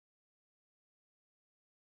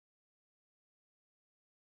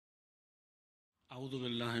أعوذ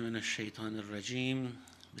بالله من الشيطان الرجيم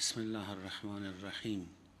بسم الله الرحمن الرحيم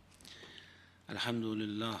الحمد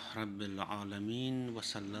لله رب العالمين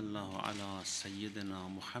وصلى الله على سيدنا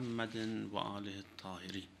محمد وآله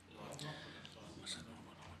الطاهرين.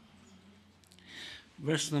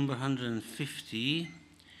 Verse number 150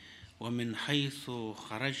 ومن حيث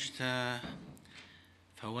خرجت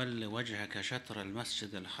فول وجهك شطر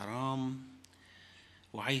المسجد الحرام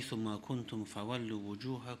وحيث ما كنتم فولوا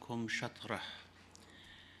وجوهكم شطره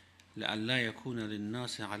لئلا يكون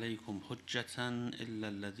للناس عليكم حجة إلا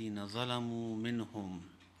الذين ظلموا منهم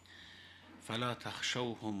فلا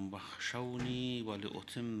تخشوهم واخشوني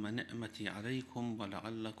ولأتم نعمتي عليكم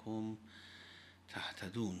ولعلكم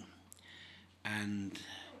تهتدون. And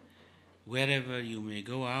wherever you may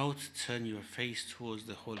go out, turn your face towards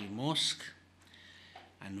the holy mosque,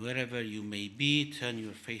 and wherever you may be, turn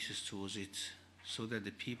your faces towards it, so that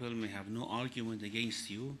the people may have no argument against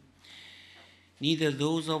you, neither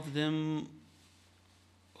those of them,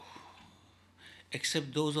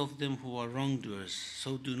 except those of them who are wrongdoers.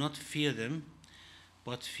 So do not fear them,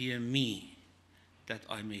 but fear me, that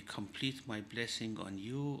I may complete my blessing on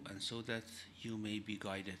you, and so that you may be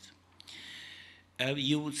guided.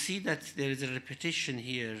 You will see that there is a repetition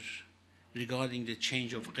here regarding the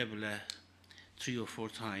change of Qibla 3 or 4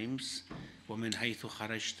 times. وَمِنْ حَيْثُ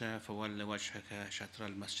خَرَجْتَ فَوَلَّ وَجْهَكَ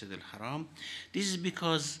شَطْرَ الْمَسْجِدِ الْحَرَامِ. This is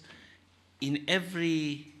because in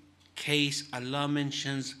every case Allah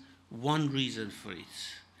mentions one reason for it.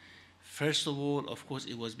 First of all, of course,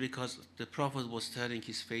 it was because the Prophet was turning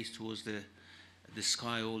his face towards the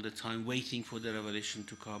sky all the time, waiting for the revelation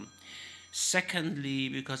to come. Secondly,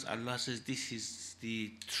 because Allah says this is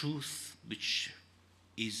the truth which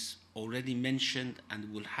is already mentioned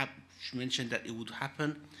and will mentioned that it would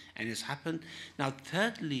happen and has happened. Now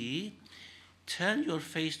thirdly, turn your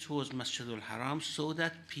face towards Masjid al-Haram so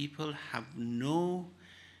that people have no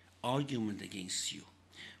argument against you.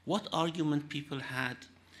 What argument people had?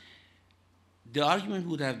 The argument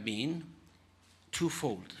would have been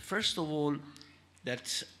twofold. First of all,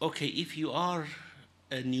 that okay, if you are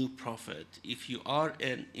a new prophet, if you are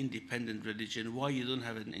an independent religion, why you don't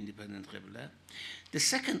have an independent Qibla? The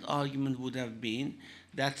second argument would have been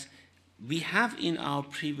that we have in our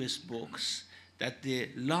previous books that the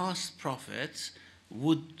last prophets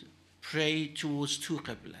would pray towards 2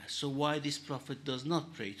 Qibla. So why this prophet does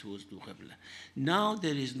not pray towards 2 Qibla? Now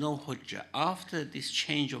there is no hujjah. After this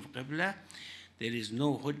change of Qibla, there is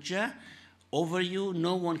no hujjah over you.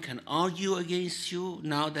 No one can argue against you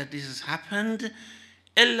now that this has happened.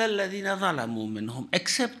 إِلَّا الَّذِينَ ظَلَمُوا مِنْهُمْ,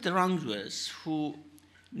 except the wrongdoers who,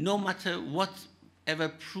 no matter whatever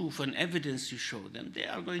proof and evidence you show them, they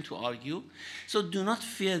are going to argue. So do not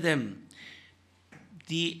fear them.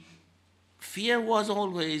 The fear was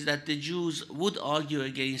always that the Jews would argue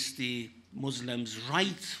against the Muslims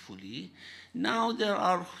rightfully. Now there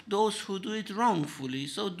are those who do it wrongfully.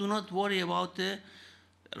 So do not worry about the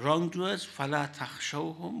wrongdoers. فَلَا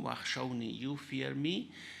تَخْشَوْهُمْ وَاخْشَوْنِي. You fear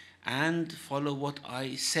me and follow what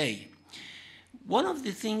I say. One of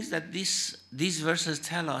the things that these verses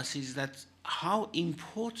tell us is that how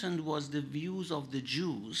important was the views of the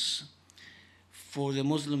Jews for the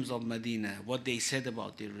Muslims of Medina, what they said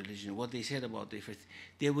about their religion, what they said about their faith.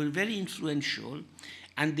 They were very influential,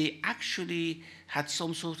 and they actually had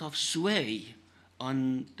some sort of sway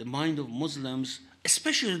on the mind of Muslims,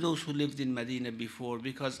 especially those who lived in Medina before,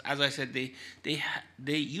 because as I said, they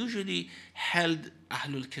usually held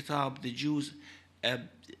Ahlul Kitab, the Jews,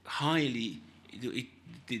 highly.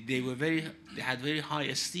 They had very high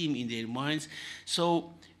esteem in their minds.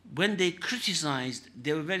 So when they criticized,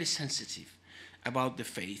 they were very sensitive about the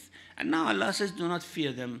faith. And now Allah says, do not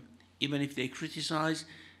fear them. Even if they criticize,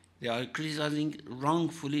 they are criticizing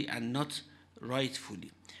wrongfully and not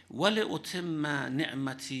rightfully. وَلِأُتِمَّ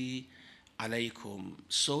نِعْمَتِي عَلَيْكُمْ.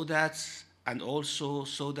 So that, and also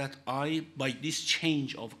so that I, by this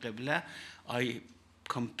change of Qibla, I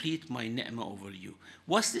complete my ni'mah over you.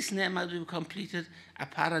 What's this ni'mah to be completed?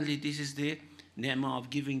 Apparently this is the ni'mah of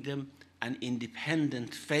giving them an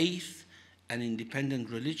independent faith, an independent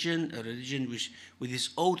religion, a religion which with its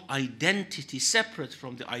own identity, separate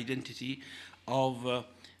from the identity of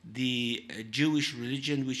the Jewish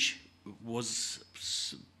religion, which was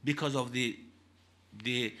because of the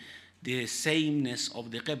sameness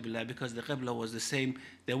of the Qibla, because the Qibla was the same.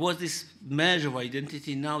 There was this merge of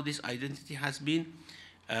identity. Now this identity has been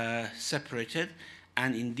separated,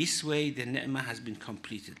 and in this way the ni'mah has been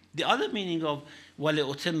completed. The other meaning of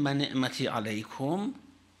وَلِأُتِمَّ نِعْمَتِي عَلَيْكُمْ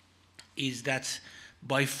is that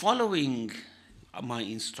by following my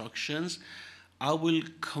instructions, I will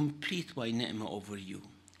complete my ni'mah over you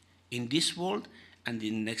in this world and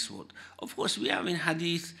in the next world. Of course, we have in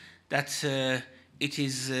hadith that it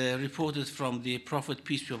is reported from the Prophet,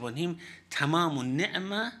 peace be upon him, tamamun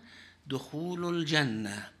ni'mah dukhulul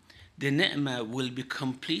jannah. The ni'mah will be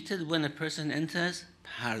completed when a person enters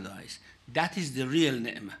paradise. That is the real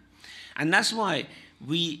ni'mah. And that's why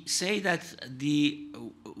we say that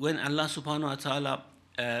when Allah subhanahu wa ta'ala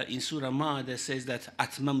in Surah Ma'idah says that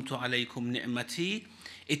atmamtu alaykum ni'mati,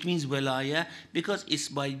 it means wilaya, because it's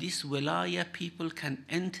by this wilaya people can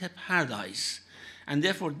enter paradise. And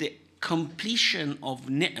therefore the completion of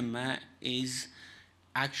ni'mah is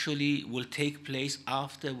actually will take place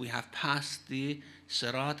after we have passed the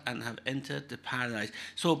Sirat and have entered the paradise.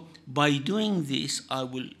 So by doing this, I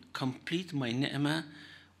will complete my ni'mah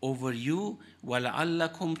over you,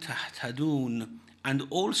 وَلَعَلَّكُمْ تَهْتَدُونَ. And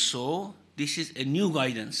also, this is a new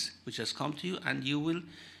guidance which has come to you, and you will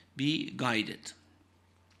be guided.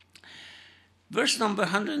 Verse number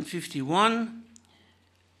 151,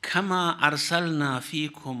 كَمَا أَرْسَلْنَا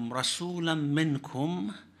فِيكُمْ رَسُولًا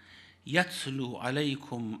مِّنْكُمْ يَتْلُو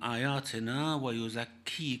عَلَيْكُمْ آيَاتِنَا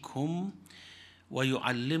وَيُزَكِّيكُمْ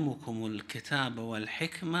وَيُعَلِّمُكُمُ الْكِتَابَ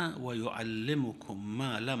وَالْحِكْمَةَ وَيُعَلِّمُكُمْ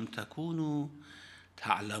مَا لَمْ تَكُونُوا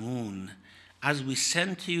تَعْلَمُونَ. As we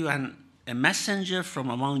send to you a messenger from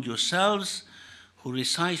among yourselves, who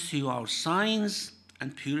recites to you our signs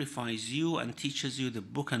and purifies you and teaches you the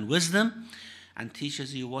book and wisdom and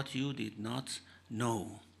teaches you what you did not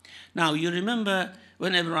know. Now you remember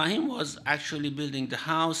when Ibrahim was actually building the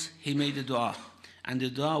house, he made a dua. And the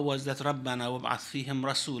dua was that رَبَّنَا وَابْعَثْ فِيهِمْ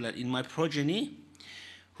رَسُولًا, in my progeny,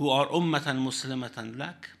 who are ummatan muslimatan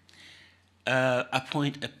lak,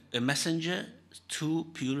 appoint a messenger to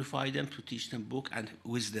purify them, to teach them book and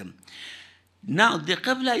wisdom. Now the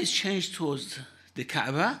Qibla is changed towards the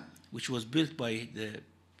Kaaba, which was built by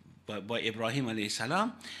Ibrahim alayhi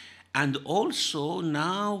salam. And also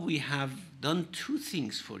now we have done two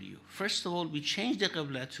things for you. First of all, we changed the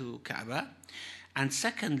Qibla to Kaaba. And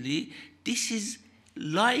secondly, this is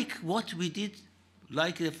like what we did,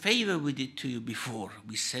 like the favor we did to you before.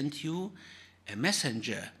 We sent you a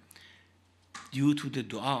messenger. Due to the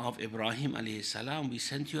dua of Ibrahim alayhi salam, we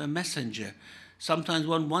sent you a messenger. Sometimes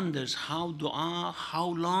one wonders how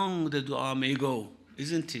long the dua may go,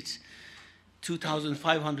 isn't it?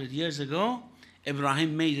 2,500 years ago,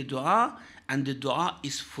 Ibrahim made a dua, and the dua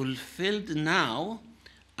is fulfilled now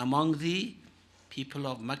among the people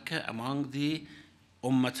of Mecca, among the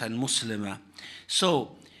Ummah al-Muslimah.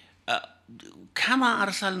 So, كَمَا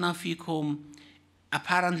أَرْسَلْنَا فِيكُمْ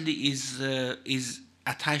apparently is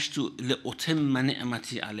attached to لِأُتِمَّ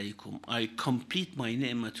نِعْمَتِي عَلَيْكُمْ. I complete my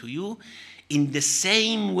ni'mah to you in the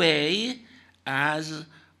same way as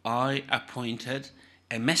I appointed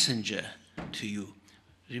a messenger to you.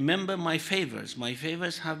 Remember my favors. My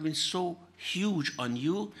favors have been so huge on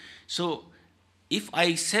you. So if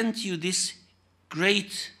I sent you this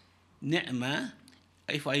great ni'mah,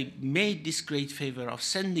 if I made this great favor of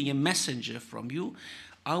sending a messenger from you,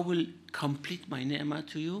 I will complete my ni'mah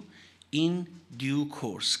to you in due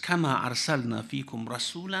course. كَمَا أَرْسَلْنَا فِيكُمْ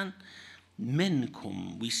رَسُولًا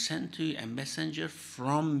مِّنْكُمْ. We sent to you a messenger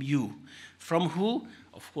from you. From who?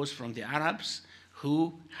 Of course, from the Arabs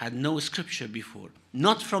who had no scripture before.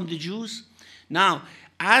 Not from the Jews. Now,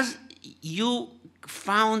 as you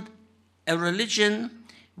found a religion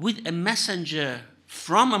with a messenger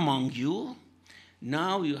from among you,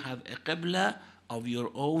 now you have a qibla of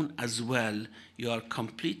your own as well. You are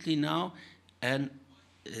completely now an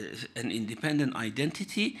independent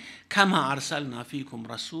identity. كَمَا أَرْسَلْنَا فِيكُمْ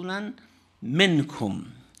رَسُولًا مِّنْكُمْ.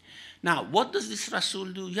 Now, what does this Rasul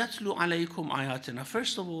do? يَتْلُو عَلَيْكُمْ آيَاتِنَا.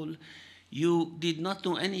 First of all, you did not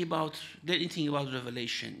know anything about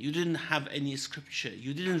revelation. You didn't have any scripture.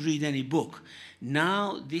 You didn't read any book.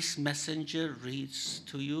 Now this messenger reads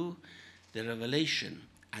to you the revelation,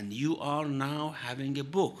 and you are now having a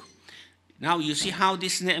book. Now you see how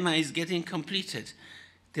this ni'mah is getting completed.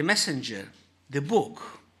 The messenger, the book,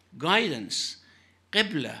 guidance,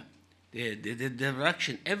 qibla, the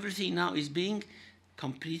direction, everything now is being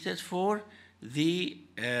completed for the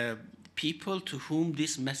people to whom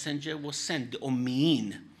this messenger was sent, the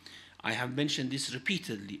Ummiyin. I have mentioned this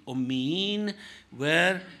repeatedly. Ummiyin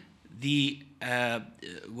were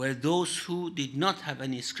those who did not have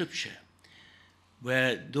any scripture,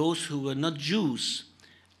 were those who were not Jews.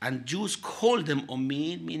 And Jews call them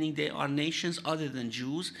Ummiyin, meaning they are nations other than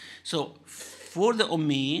Jews. So for the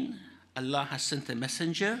Ummiyin, Allah has sent a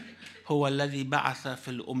messenger, هو الذي بعث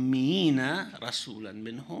في الأميين رسولا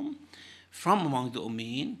منهم, from among the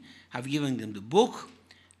Ummiyin, have given them the book,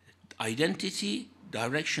 identity,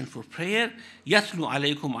 direction for prayer, يَتْلُو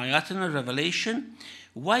عَلَيْكُمْ آيَاتِنَا, revelation,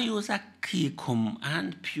 وَيُزَكِّيكُمْ,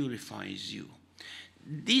 and purifies you.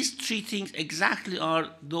 these three things exactly are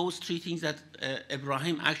those three things that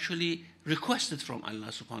Ibrahim actually requested from Allah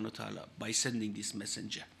subhanahu wa ta'ala by sending this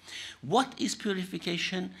messenger. What is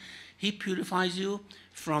purification? He purifies you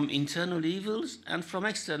from internal evils and from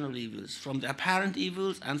external evils, from the apparent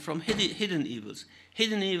evils and from hidden evils.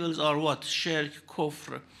 Hidden evils are what? Shirk,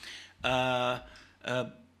 kufr,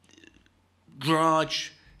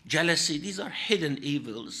 grudge, jealousy. These are hidden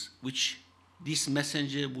evils which this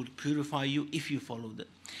messenger would purify you if you follow them.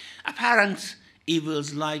 Apparent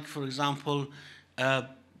evils like, for example,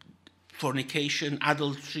 fornication,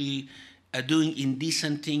 adultery, doing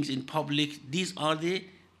indecent things in public, these are the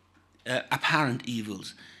apparent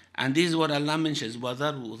evils. And this is what Allah mentions,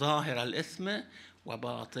 وَذَرُوا ظَاهِرَ الْإِثْمِ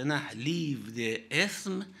وَبَاطِنَهُ. Leave the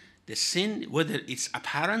ithm, the sin, whether it's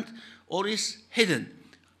apparent or is hidden.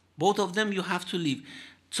 Both of them you have to leave.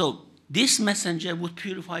 So this messenger would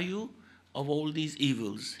purify you of all these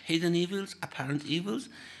evils, hidden evils, apparent evils.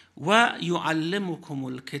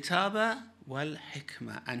 وَيُعَلِّمُكُمُ الْكِتَابَ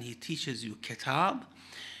وَالْحِكْمَةِ. And he teaches you kitab.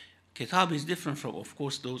 Kitab is different from, of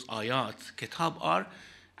course, those ayat. Kitab are,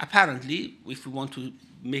 apparently, if we want to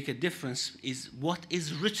make a difference, is what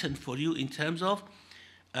is written for you in terms of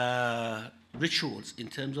rituals, in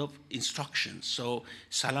terms of instructions. So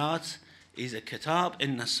salat is a kitab.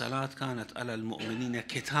 Inna salat kanat ala al-mu'minina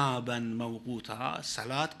kitaban mawquta.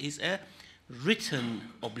 Salat is a written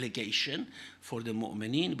obligation for the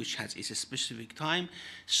mu'mineen, which has its specific time.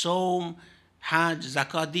 Sawm, Hajj,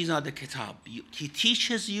 Zakat, these are the kitab. He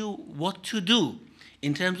teaches you what to do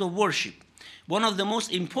in terms of worship. One of the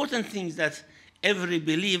most important things that every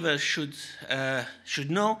believer should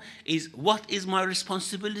know is what is my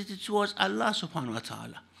responsibility towards Allah subhanahu wa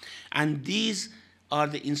ta'ala. And these are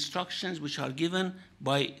the instructions which are given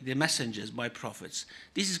by the messengers, by prophets.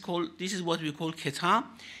 This is what we call kitab.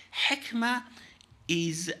 Hikmah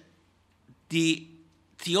is the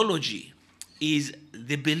theology, is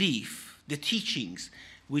the belief, the teachings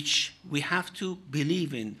which we have to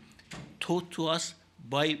believe in, taught to us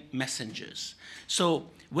by messengers. So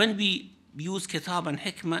when we use kitab and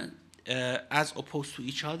hikmah as opposed to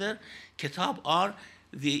each other, kitab are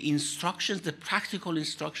the instructions, the practical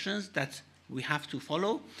instructions that we have to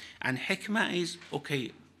follow, and hikmah is,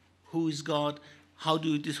 okay, who is God? How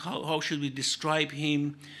should we describe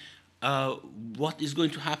him? What is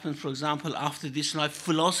going to happen, for example, after this life?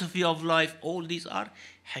 Philosophy of life. All these are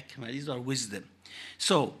hikmah. These are wisdom.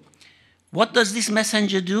 So, what does this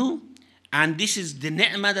messenger do? And this is the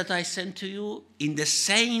ni'mah that I sent to you. In the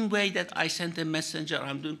same way that I sent a messenger,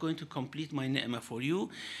 I'm going to complete my ni'mah for you.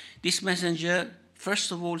 This messenger,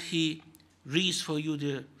 first of all, he reads for you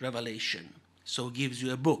the revelation, so gives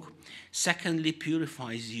you a book. Secondly,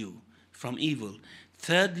 purifies you from evil.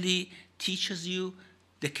 Thirdly, teaches you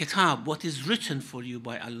the kitab, what is written for you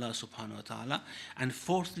by Allah subhanahu wa ta'ala. And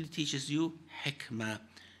fourthly, teaches you hikmah,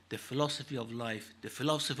 the philosophy of life, the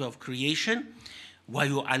philosophy of creation.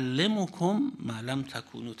 وَيُعَلِّمُكُمْ مَا لَمْ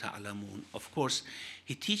تَكُونُوا تَعْلَمُونَ. Of course,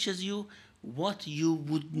 he teaches you what you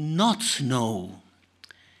would not know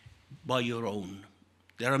by your own.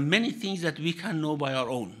 There are many things that we can know by our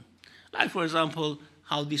own. Like, for example,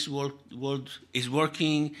 how this world is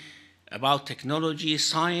working, about technology,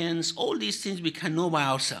 science, all these things we can know by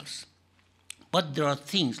ourselves. But there are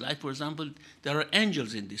things, like, for example, there are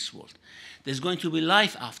angels in this world. There's going to be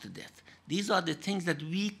life after death. These are the things that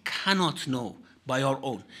we cannot know by our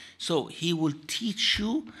own. So he will teach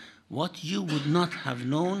you what you would not have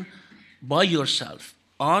known by yourself,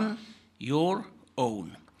 on your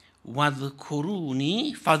own.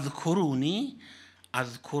 وَاذْكُرُونِي فَاذْكُرُونِي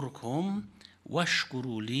أَذْكُرْكُمْ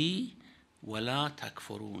وَاشْكُرُوا لِي وَلَا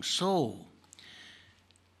تَكْفُرُونَ. So,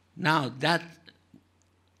 now that,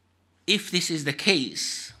 if this is the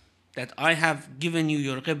case, that I have given you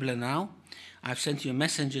your qibla now, I've sent you a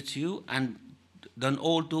messenger to you and done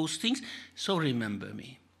all those things, so remember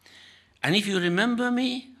me. And if you remember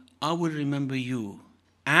me, I will remember you.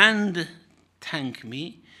 And thank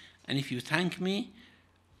me. And if you thank me,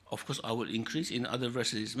 of course I will increase. In other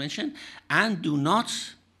verses it's mentioned. And do not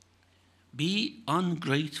be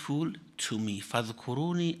ungrateful to me.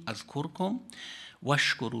 فَاذْكُرُونِي أَذْكُرْكُمْ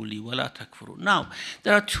وَاشْكُرُوا لِي وَلَا تَكْفُرُونَ. Now,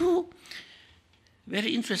 there are two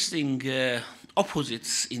very interesting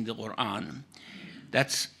opposites in the Qur'an.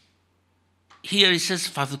 That's here it says,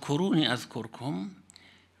 فَاذْكُرُونِي أَذْكُرْكُمْ.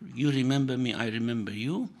 You remember me, I remember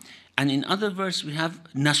you. And in other verse we have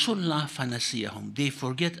نَسُوا اللَّهَ فَنَسِيَهُمْ. They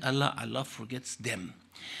forget Allah, Allah forgets them.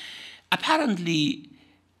 Apparently,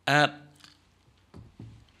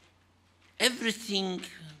 everything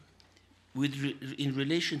in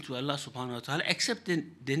relation to Allah subhanahu wa ta'ala, except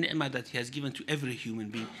the ni'mah that he has given to every human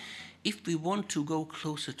being, if we want to go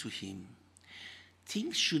closer to him,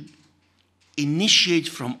 things should initiate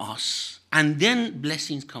from us, and then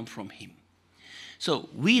blessings come from him. So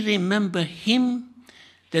we remember him,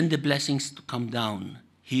 then the blessings come down.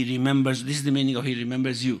 He remembers, this is the meaning of he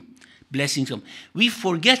remembers you. Blessings come. We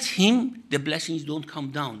forget him, the blessings don't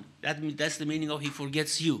come down. That's the meaning of he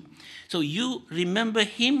forgets you. So you remember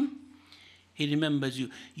him, he remembers you.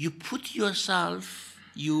 You put yourself,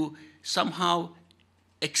 you somehow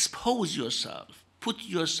expose yourself, put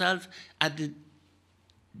yourself at the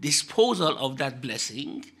disposal of that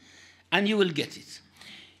blessing, and you will get it.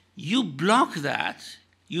 You block that,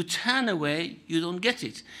 you turn away, you don't get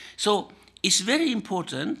it. So it's very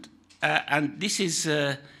important, and this is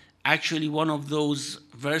actually one of those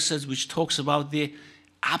verses which talks about the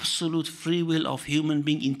absolute free will of human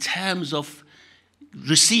being in terms of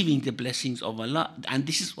receiving the blessings of Allah. And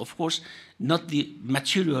this is, of course, not the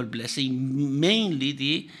material blessing, mainly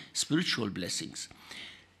the spiritual blessings.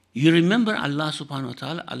 You remember Allah subhanahu wa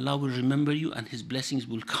ta'ala, Allah will remember you and his blessings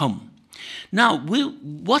will come. Now,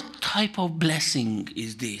 what type of blessing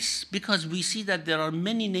is this? Because we see that there are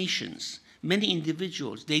many nations, many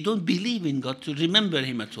individuals, they don't believe in God to remember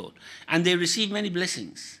him at all. And they receive many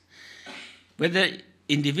blessings, whether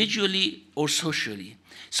individually or socially.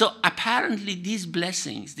 So apparently these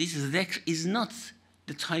blessings, this is not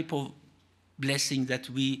the type of blessing that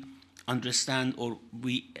we understand or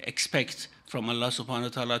we expect from Allah subhanahu wa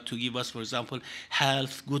ta'ala to give us, for example,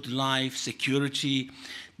 health, good life, security.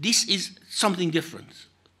 This is something different.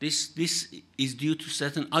 This is due to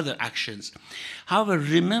certain other actions. However,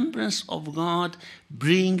 remembrance of God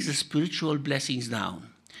brings the spiritual blessings down.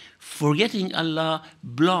 Forgetting Allah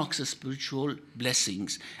blocks the spiritual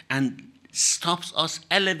blessings and stops us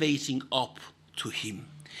elevating up to him.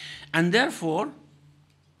 And therefore,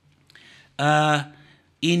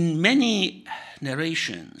 in many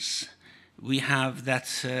narrations, we have that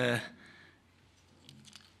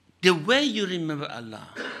the way you remember Allah,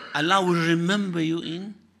 Allah will remember you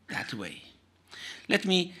in that way. Let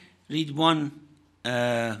me read one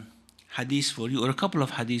hadith for you, or a couple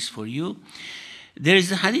of hadiths for you. There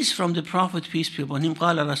is a hadith from the Prophet, peace be upon him,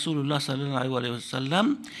 قال رسول الله صلى الله عليه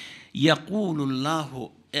وسلم يقول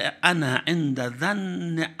الله أنا عند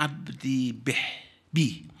ظن عبدي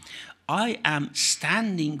بي. I am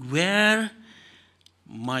standing where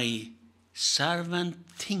my servant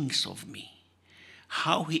thinks of me.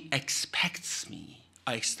 How he expects me,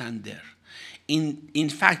 I stand there. In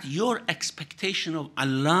fact, your expectation of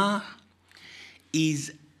Allah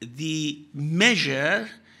is the measure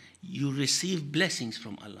you receive blessings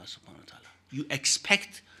from Allah subhanahu wa ta'ala. You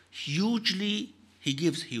expect hugely, he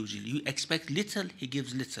gives hugely. You expect little, he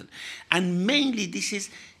gives little. And mainly this is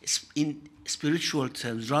in spiritual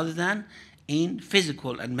terms rather than in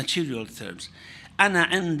physical and material terms. أنا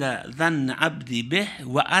عند ظن عبدي به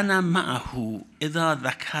وأنا معه إذا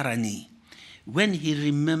ذكرني. When he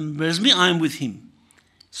remembers me, I am with him.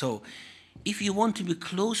 So, if you want to be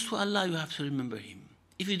close to Allah, you have to remember him.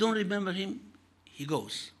 If you don't remember him, he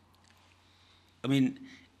goes. I mean,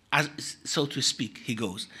 so to speak, he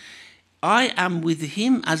goes. I am with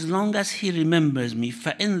him as long as he remembers me.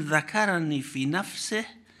 فَإِنْ ذَكَرَنِي فِي نَفْسِهِ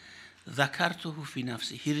ذَكَرْتُهُ فِي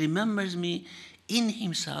نَفْسِهِ. He remembers me in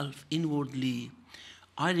himself, inwardly.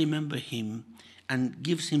 I remember him and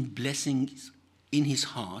gives him blessings in his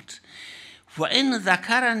heart. وَإِنْ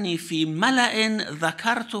ذَكَرَنِي فِي مَلَإٍ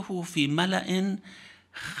ذَكَرْتُهُ فِي مَلَإٍ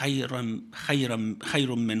خَيْرًا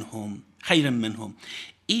مِّنْهُمْ.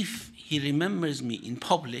 If he remembers me in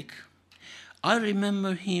public, I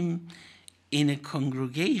remember him in a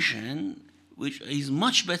congregation which is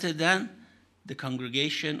much better than the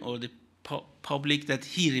congregation or the public that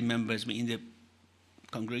he remembers me in, the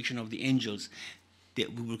congregation of the angels. They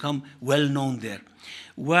will become well known there.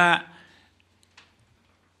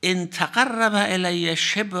 إن تقرب إلي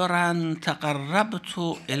شبرا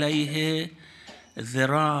تقربت إليه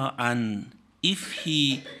ذراعا. If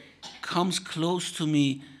he comes close to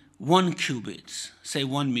me 1 cubit, say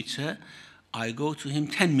 1 meter, I go to him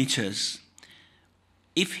 10 meters.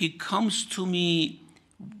 If he comes to me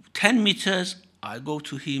 10 meters, I go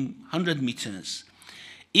to him 100 meters.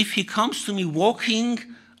 If he comes to me walking,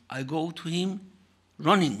 I go to him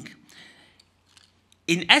running.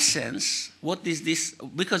 In essence, what is this?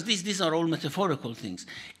 Because these are all metaphorical things.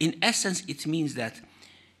 In essence, it means that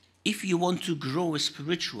if you want to grow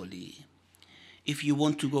spiritually, if you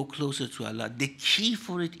want to go closer to Allah, the key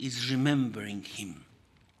for it is remembering him.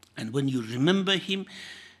 And when you remember him,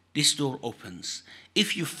 this door opens.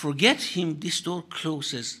 If you forget him, this door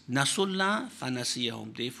closes. Nasullah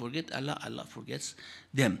fanasiyahum. They forget Allah, Allah forgets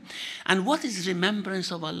them. And what is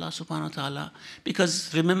remembrance of Allah subhanahu wa ta'ala?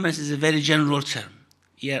 Because remembrance is a very general term.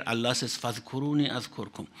 Here Allah says, فَاذْكُرُونِي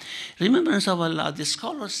أَذْكُرْكُمْ. Remembrance of Allah, the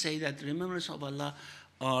scholars say that remembrance of Allah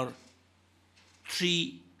are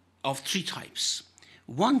three types.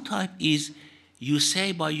 One type is you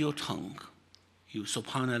say by your tongue, you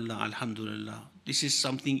subhanallah, alhamdulillah. This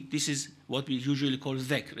is what we usually call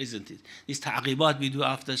dhikr, isn't it? This ta'qibat we do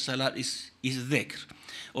after salat is dhikr.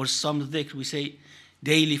 Or some dhikr we say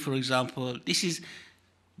daily, for example. This is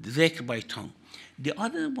dhikr by tongue. The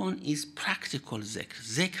other one is practical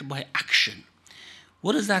dhikr by action.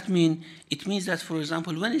 What does that mean? It means that, for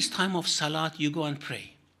example, when it's time of salat, you go and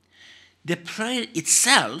pray. The prayer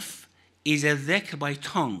itself is a dhikr by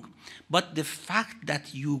tongue. But the fact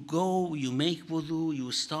that you go, you make wudu,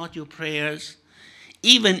 you start your prayers,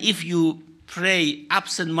 even if you pray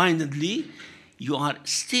absent-mindedly, you are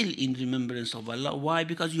still in remembrance of Allah. Why?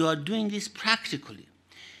 Because you are doing this practically.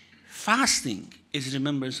 Fasting is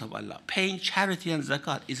remembrance of Allah. Paying charity and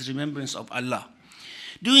zakat is remembrance of Allah.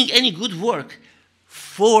 Doing any good work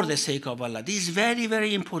for the sake of Allah. This is very,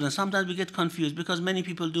 very important. Sometimes we get confused because many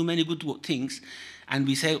people do many good things and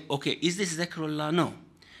we say, okay, is this dhikrullah? No.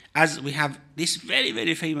 As we have this very,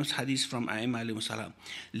 very famous hadith from A'imma alayhi salam.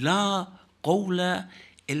 La qawla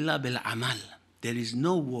illa bil amal. There is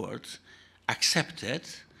no word accepted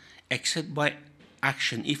except by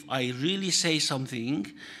action. If I really say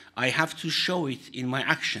something, I have to show it in my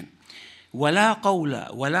action. وَلَا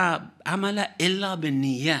قَوْلَ وَلَا عَمَلَ إِلَّا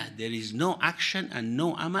بِالنِّيَّةِ. There is no action and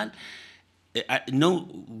no amal,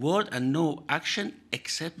 no word and no action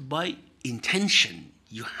except by intention.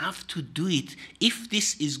 You have to do it. If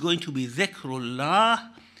this is going to be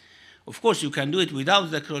dhikrullah, of course you can do it without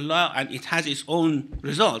dhikrullah and it has its own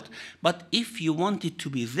result. But if you want it to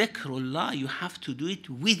be dhikrullah, you have to do it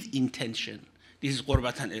with intention. This is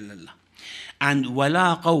qurbatan illallah. And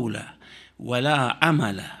وَلَا قَوْلَ وَلَا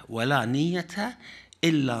عَمَلَ وَلَا نِيَّةَ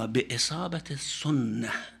إِلَّا بِإِصَابَةِ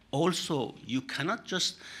السُنَّةِ. Also, you cannot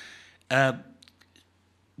just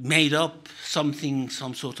made up something,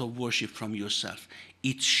 some sort of worship from yourself.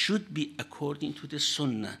 It should be according to the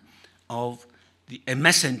sunnah of a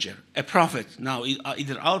messenger, a prophet. Now,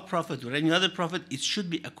 either our prophet or any other prophet, it should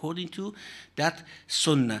be according to that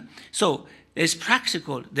sunnah. So, there's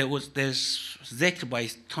practical, there's dhikr by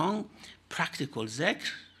tongue, practical dhikr,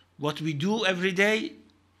 what we do every day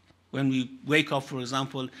when we wake up, for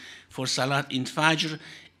example, for salat in Fajr.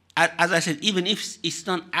 As I said, even if it's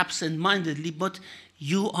done absent-mindedly, but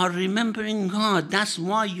you are remembering God. That's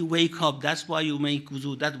why you wake up. That's why you make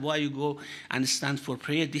wudu. That's why you go and stand for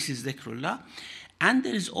prayer. This is dhikrullah. And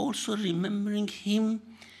there is also remembering Him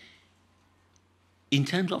in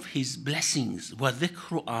terms of His blessings.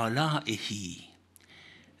 وَذِكْرُ آلَائِهِ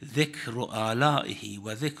ذِكْرُ آلَائِهِ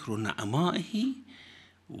وَذِكْرُ نَعْمَائِهِ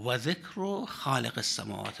وَذِكْرُ خَالِقِ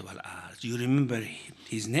السَّمَاوَاتِ وَالْأَرْضِ. You remember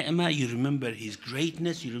His ni'mah, you remember His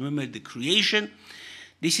greatness, you remember the creation.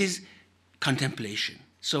 This is contemplation.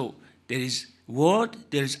 So there is word,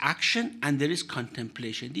 there is action, and there is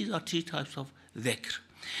contemplation. These are three types of dhikr.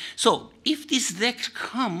 So if this dhikr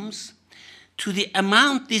comes to the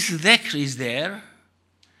amount this dhikr is there,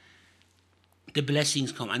 the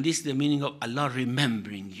blessings come. And this is the meaning of Allah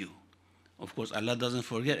remembering you. Of course, Allah doesn't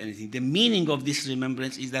forget anything. The meaning of this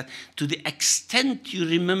remembrance is that to the extent you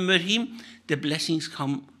remember Him, the blessings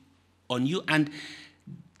come on you. And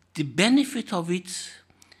the benefit of it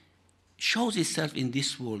shows itself in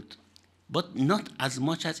this world, but not as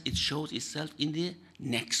much as it shows itself in the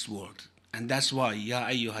next world. And that's why, Ya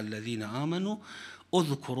ayyuhal ladhina amanu,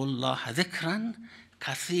 udhkurullaha dhikran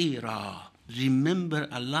kathira. Remember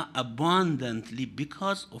Allah abundantly,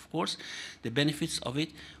 because, of course, the benefits of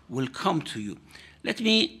it will come to you. Let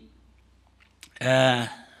me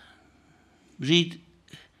read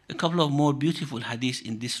a couple of more beautiful hadiths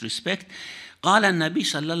in this respect. قال النبي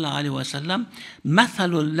صلى الله عليه وسلم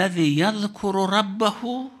مثل الذي يذكر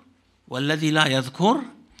ربه والذي لا يذكر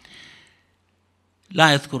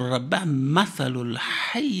ربه مثل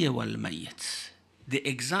الحي والميت. The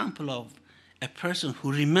example of a person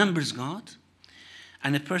who remembers God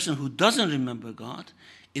and a person who doesn't remember God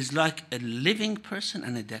is like a living person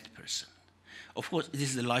and a dead person. Of course, it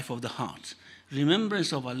is the life of the heart.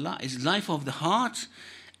 Remembrance of Allah is life of the heart,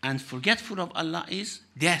 and forgetful of Allah is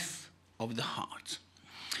death of the heart.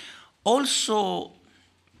 Also,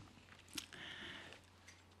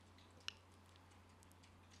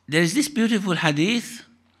 there is this beautiful hadith,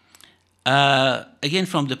 again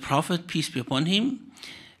from the Prophet, peace be upon him.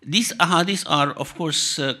 These ahadiths are, of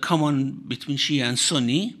course, common between Shia and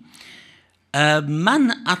Sunni.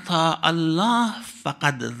 Man ata Allah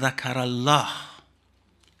faqad dhakara Allah.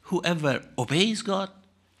 Whoever obeys God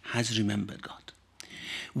has remembered God.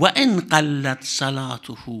 وَإِنْ قَلَّتْ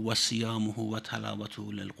صَلَاتُهُ وَصِيَامُهُ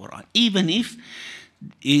وَتَلَاوَتُهُ لِلْقُرْآنِ. Even if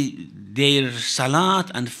their salat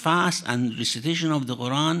and fast and recitation of the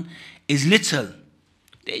Quran is little,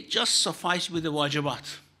 they just suffice with the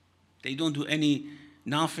wajibat. They don't do any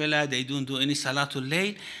nafila, they don't do any salatul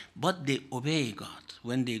layl, but they obey God.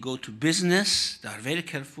 When they go to business, they are very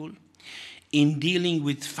careful. In dealing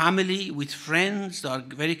with family, with friends, they are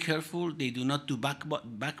very careful. They do not do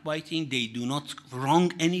backbiting. They do not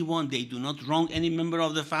wrong anyone. They do not wrong any member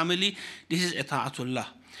of the family. This is ita'atullah.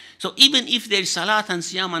 So even if their salat and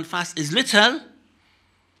siyam and fast is little,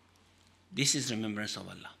 this is remembrance of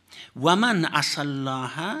Allah. وَمَنْ عَصَى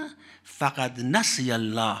اللَّهَ فَقَدْ نَسِيَ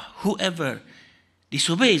اللَّهِ. Whoever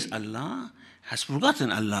disobeys Allah has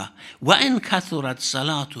forgotten Allah. وَإِنْ كَثُرَتْ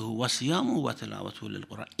صَلَاتُهُ وَصِيَامُهُ وَتِلَاوَتُهُ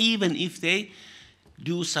لِلْقُرْآنِ. Even if they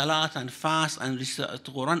do salat and fast and recite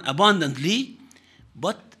the Quran abundantly,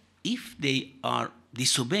 but if they are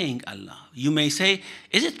disobeying Allah, you may say,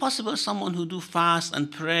 is it possible someone who do fast and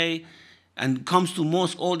pray and comes to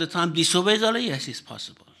mosque all the time disobeys Allah? Yes, it's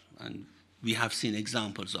possible. And we have seen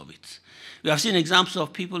examples of it. We have seen examples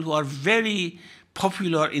of people who are very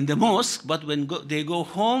popular in the mosque, but when they go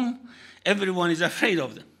home, everyone is afraid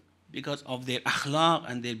of them because of their akhlaq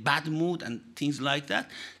and their bad mood and things like that.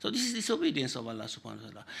 So this is disobedience of Allah subhanahu wa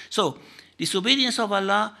ta'ala. So disobedience of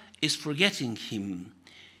Allah is forgetting Him.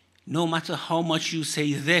 No matter how much you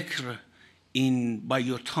say dhikr by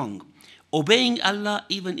your tongue. Obeying Allah,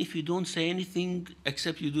 even if you don't say anything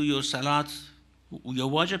except you do your salat,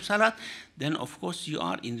 your wajib salat, then of course you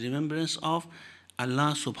are in remembrance of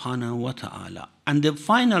Allah subhanahu wa ta'ala. And the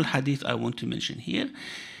final hadith I want to mention here,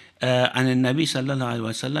 عن النبي صلى الله عليه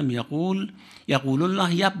وسلم يقول الله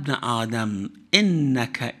يا ابن آدم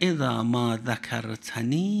إنك إذا ما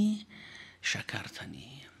ذكرتني شكرتني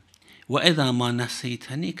وإذا ما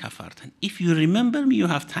نسيتني كفرتني. If you remember me, you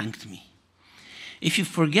have thanked me. If you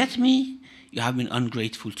forget me, you have been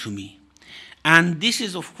ungrateful to me. And this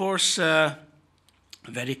is of course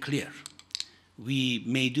very clear. We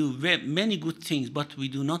may do many good things, but we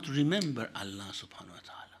do not remember Allah subhanahu wa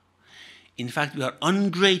ta'ala. In fact, we are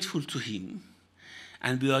ungrateful to Him,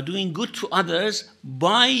 and we are doing good to others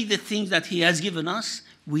by the things that He has given us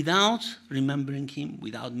without remembering Him,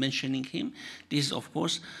 without mentioning Him. This is, of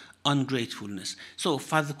course, ungratefulness. So,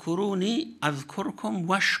 فَاذْكُرُونِي أَذْكُرْكُمْ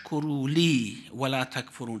وَاشْكُرُوا لِي وَلَا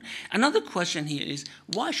تَكْفُرُونَ. Another question here is,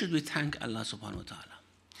 why should we thank Allah subhanahu wa ta'ala?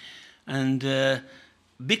 And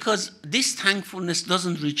because this thankfulness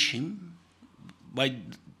doesn't reach Him.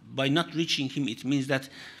 By not reaching Him, it means that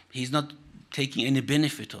He's not taking any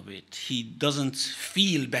benefit of it. He doesn't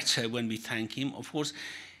feel better when we thank Him. Of course,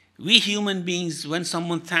 we human beings, when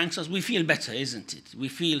someone thanks us, we feel better, isn't it? We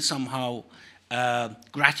feel somehow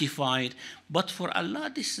gratified. But for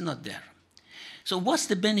Allah, this is not there. So what's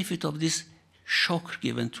the benefit of this shukr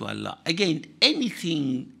given to Allah? Again,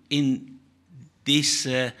 anything in this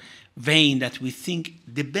vein that we think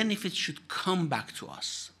the benefit should come back to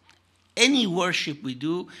us. Any worship we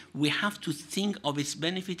do, we have to think of its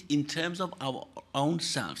benefit in terms of our own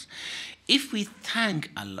selves. If we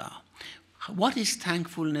thank Allah, what is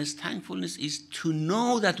thankfulness? Thankfulness is to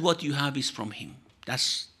know that what you have is from Him.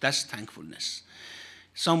 That's thankfulness.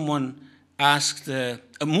 Someone asked,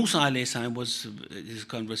 Musa alayhi salam was this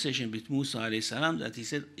conversation with Musa alayhi salam, that he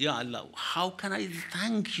said, Ya Allah, how can I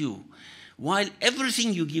thank you while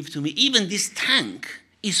everything you give to me, even this thank,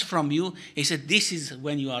 is from you? He said, this is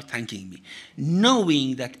when you are thanking me.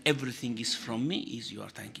 Knowing that everything is from me is you are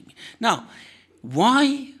thanking me. Now,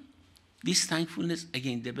 why this thankfulness?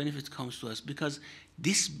 Again, the benefit comes to us because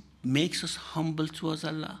this makes us humble towards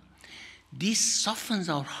Allah. This softens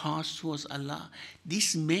our hearts towards Allah.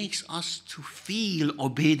 This makes us to feel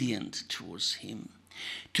obedient towards Him,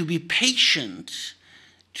 to be patient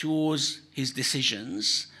towards His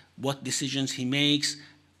decisions, what decisions He makes,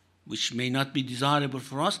 which may not be desirable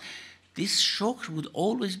for us. This shukr would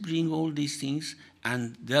always bring all these things,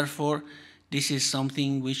 and therefore this is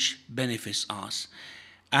something which benefits us.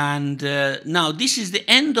 And now this is the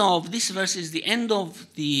end of, this verse is the end of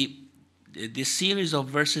the series of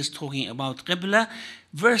verses talking about Qibla.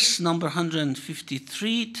 Verse number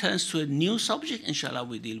 153 turns to a new subject. Inshallah,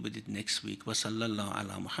 we deal with it next week. Wa sallallahu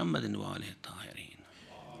ala Muhammadin wa alihi tahirin.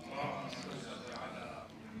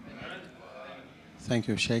 Thank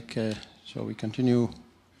you, Sheikh. So we continue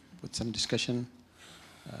with some discussion.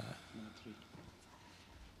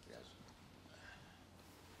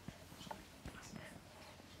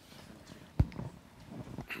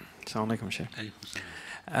 Assalamu alaikum, Sheikh.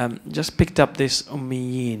 Just picked up this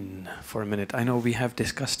Ummiyin for a minute. I know we have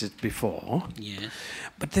discussed it before. Yes.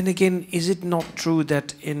 But then again, is it not true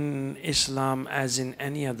that in Islam, as in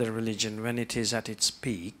any other religion, when it is at its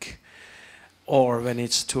peak, or when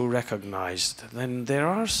it's too recognized, then there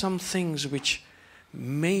are some things which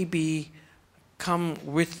maybe come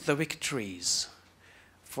with the victories?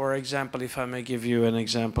 For example, if I may give you an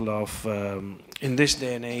example of, in this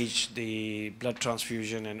day and age, the blood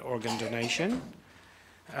transfusion and organ donation.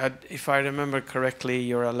 If I remember correctly,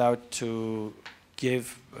 you're allowed to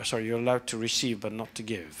you're allowed to receive but not to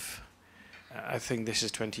give. I think this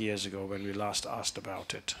is 20 years ago when we last asked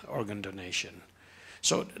about it, organ donation.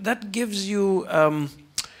 So that gives you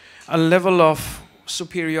a level of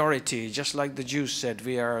superiority, just like the Jews said,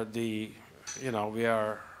 we are the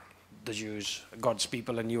Jews, God's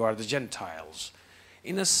people, and you are the Gentiles.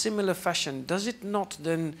 In a similar fashion, does it not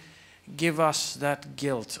then give us that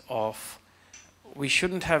guilt of we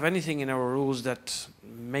shouldn't have anything in our rules that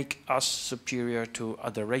make us superior to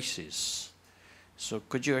other races? So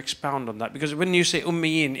could you expound on that? Because when you say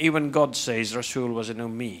Ummiyin, even God says Rasul was an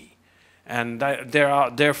Ummi. And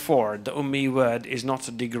therefore, the Ummi word is not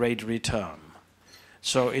a degradatory term.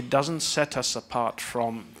 So it doesn't set us apart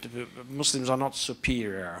from, Muslims are not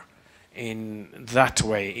superior in that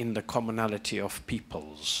way, in the commonality of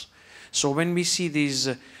peoples. So when we see these,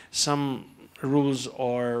 some rules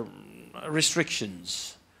or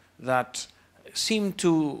restrictions that seem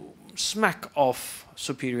to smack off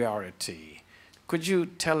superiority, could you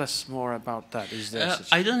tell us more about that? Is there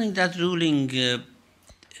I don't think that ruling,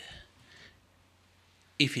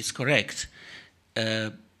 if it's correct,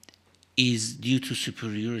 is due to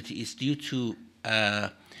superiority. It's due to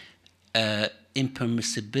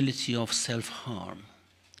impermissibility of self-harm.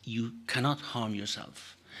 You cannot harm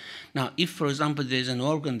yourself. Now, if, for example, there's an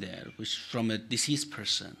organ there, which from a deceased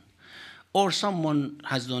person, or someone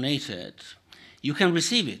has donated, you can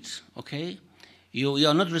receive it, okay? You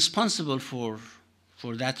are not responsible for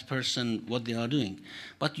that person, what they are doing,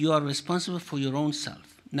 but you are responsible for your own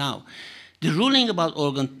self. Now, the ruling about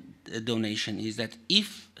organ donation is that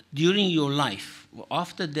if during your life,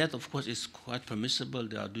 after death, of course, it's quite permissible,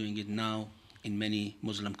 they are doing it now in many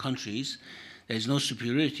Muslim countries, there is no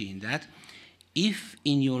superiority in that. If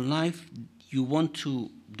in your life you want to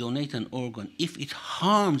donate an organ, if it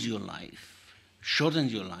harms your life,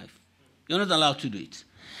 shortens your life, you're not allowed to do it.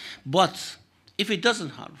 But if it doesn't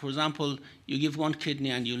harm, for example, you give one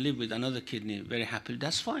kidney and you live with another kidney very happily,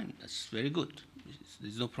 that's fine, that's very good.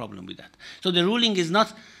 There's no problem with that. So the ruling is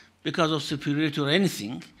not because of superiority or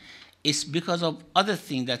anything, it's because of other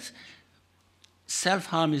things, that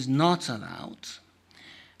self-harm is not allowed,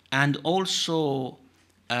 and also,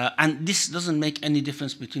 and this doesn't make any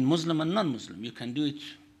difference between Muslim and non-Muslim. You can do it,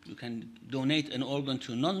 you can donate an organ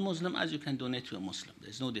to a non-Muslim as you can donate to a Muslim.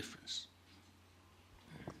 There's no difference.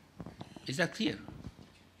 Is that clear?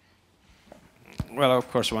 Well, of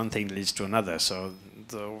course, one thing leads to another. So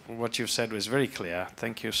what you've said was very clear.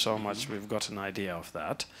 Thank you so much. We've got an idea of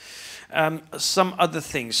that. Some other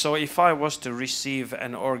things. So if I was to receive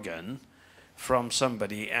an organ from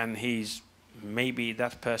somebody and maybe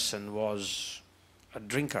that person was a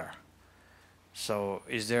drinker, so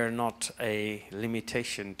is there not a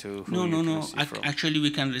limitation to who you can receive from? Actually,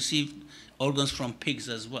 we can receive organs from pigs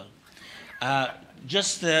as well.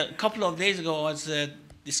 Just a couple of days ago, I was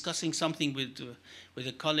discussing something with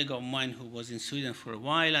a colleague of mine who was in Sweden for a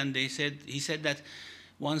while, and he said that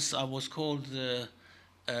once I was called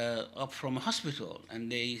up from a hospital,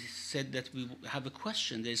 and they said that we have a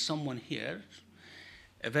question. There's someone here,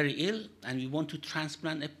 very ill, and we want to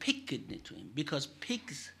transplant a pig kidney to him, because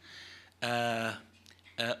pigs'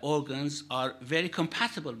 organs are very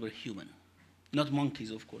compatible with human, not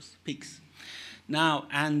monkeys, of course, pigs. Now,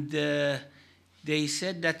 and they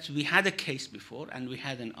said that we had a case before, and we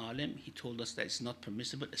had an alim. He told us that it's not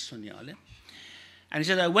permissible, a Sunni alim. And he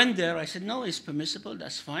said, I went there. I said, no, it's permissible.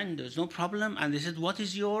 That's fine. There's no problem. And they said, what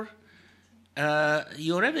is your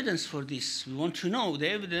evidence for this? We want to know the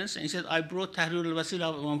evidence. And he said, I brought Tahrir al-Wasila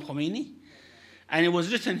of Imam Khomeini. And it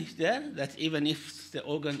was written there that even if the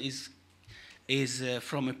organ is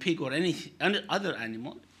from a pig or any other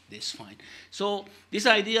animal, it's fine. So this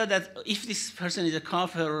idea that if this person is a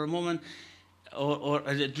kafir or a mu'min, or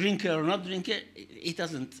a drinker or not drinker, it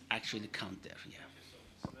doesn't actually count there. Yeah.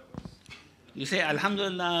 You say,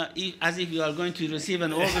 Alhamdulillah, as if you are going to receive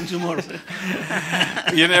an organ tomorrow.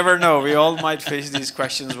 You never know. We all might face these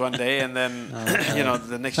questions one day, and then,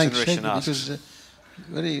 the next generation asks. Because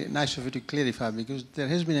very nice of you to clarify, because there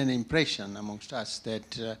has been an impression amongst us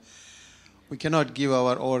that we cannot give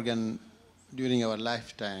our organ during our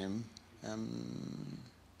lifetime,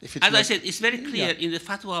 If it's As I not- said, it's very clear Yeah. in the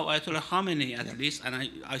fatwa of Ayatollah Khamenei, at least, and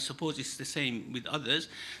I suppose it's the same with others,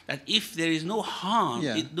 that if there is no harm,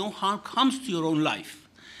 Yeah. no harm comes to your own life.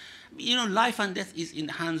 You know, life and death is in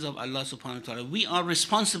the hands of Allah subhanahu wa ta'ala. We are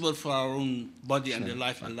responsible for our own body and the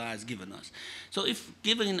life Allah has given us. So if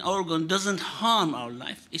giving an organ doesn't harm our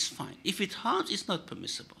life, it's fine. If it harms, it's not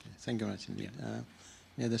permissible. Thank you very much indeed.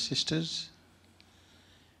 Any other sisters?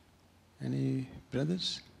 Any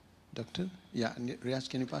brothers? Doctor? Yeah, Riaz,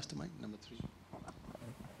 can you pass the mic? Number 3.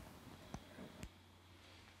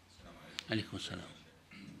 Alaikum salam.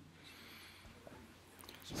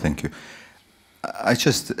 Thank you. I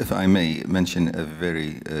just, if I may, mention a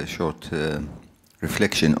very short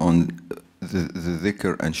reflection on the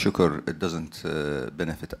dhikr and shukr. It doesn't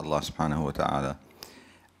benefit Allah subhanahu wa ta'ala.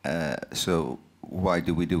 So why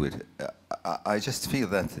do we do it? I just feel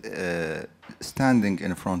that standing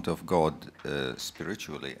in front of God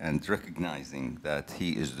spiritually and recognizing that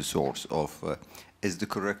He is the source of is the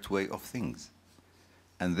correct way of things.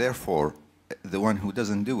 And therefore, the one who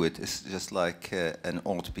doesn't do it is just like an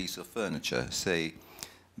old piece of furniture, say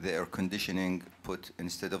the air conditioning put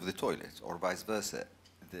instead of the toilet, or vice versa.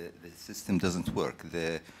 The system doesn't work.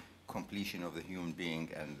 The completion of the human being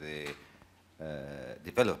and the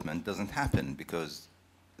development doesn't happen because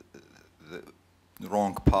the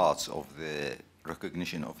wrong parts of the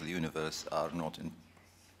recognition of the universe are not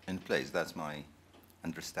in place. That's my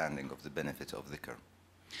understanding of the benefit of dhikr.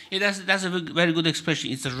 Yeah, that's a very good expression.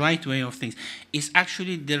 It's the right way of things. It's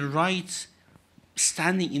actually the right,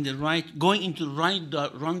 standing in the right, going into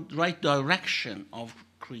the right direction of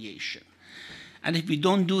creation. And if we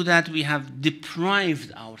don't do that, we have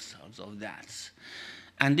deprived ourselves of that.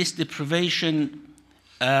 And this deprivation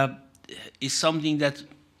is something that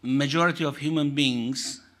majority of human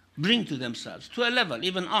beings bring to themselves, to a level,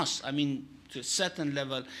 even us. I mean, to a certain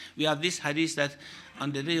level. We have this hadith that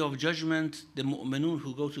on the day of judgment, the mu'minun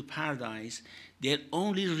who go to paradise, their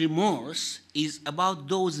only remorse is about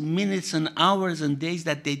those minutes and hours and days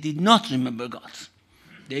that they did not remember God.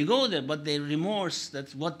 They go there, but they remorse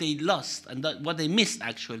that what they lost and that what they missed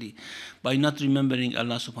actually by not remembering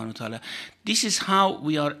Allah subhanahu wa ta'ala. This is how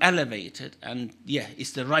we are elevated, and yeah,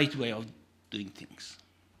 it's the right way of doing things.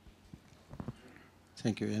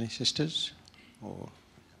 Thank you. Any sisters? Or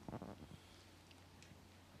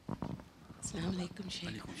Assalamu alaikum,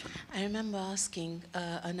 Shaykh. I remember asking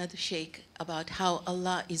another Shaykh about how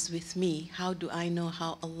Allah is with me. How do I know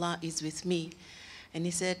how Allah is with me? And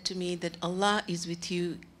he said to me that Allah is with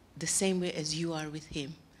you the same way as you are with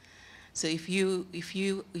Him. So if you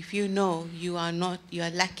know you are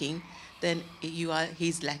lacking, then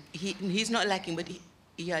he's not lacking, but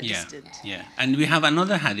you are distant. Yeah, and we have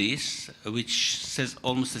another hadith which says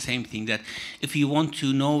almost the same thing, that if you want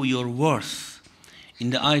to know your worth in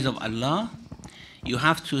the eyes of Allah, you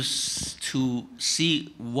have to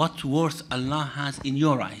see what worth Allah has in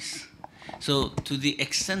your eyes. So to the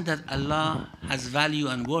extent that Allah has value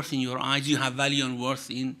and worth in your eyes, you have value and worth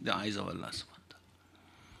in the eyes of Allah subhanahu wa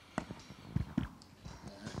ta'ala.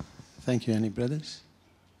 thank you. Any brothers?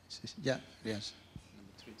 Yeah, yes.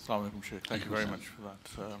 Assalamu alaikum, Shaykh. Thank you very much for that.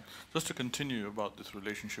 Just to continue about this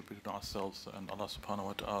relationship between ourselves and Allah subhanahu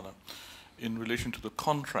wa ta'ala, in relation to the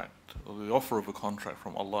contract, or the offer of a contract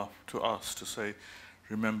from Allah to us to say,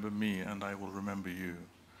 remember me and I will remember you.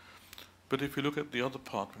 But if you look at the other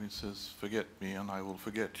part when it says, forget me and I will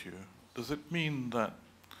forget you, does it mean that,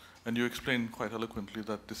 and you explained quite eloquently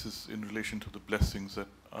that this is in relation to the blessings that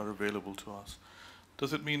are available to us,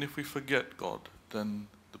 does it mean if we forget God, then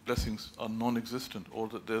the blessings are non-existent, or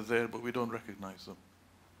that they're there but we don't recognize them?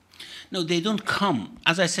 No, they don't come.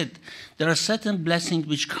 As I said, there are certain blessings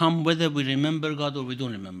which come whether we remember God or we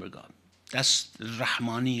don't remember God. That's the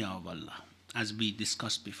Rahmaniyya of Allah, as we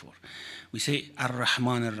discussed before. We say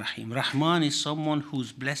Ar-Rahman Ar-Rahim. Rahman is someone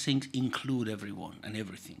whose blessings include everyone and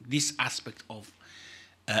everything. This aspect of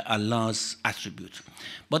Allah's attribute.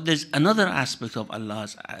 But there's another aspect of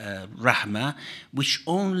Allah's Rahmah which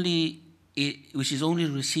is only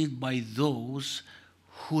received by those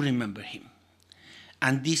who remember Him.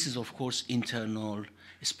 And this is, of course, internal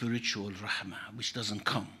spiritual rahmah, which doesn't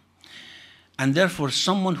come. And therefore,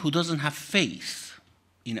 someone who doesn't have faith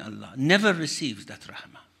in Allah never receives that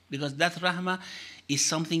rahmah, because that rahmah is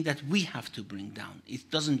something that we have to bring down. It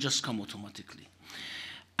doesn't just come automatically.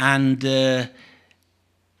 And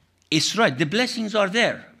it's right, the blessings are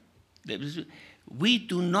there. We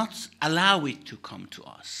do not allow it to come to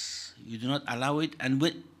us. You do not allow it, and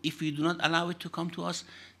if we do not allow it to come to us,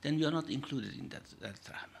 then we are not included in that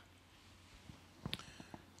rahmah.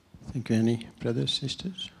 Thank you. Any brothers,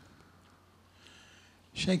 sisters?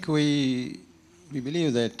 Shaykh, we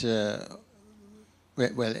believe that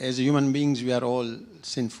well, as human beings, we are all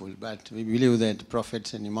sinful, but we believe that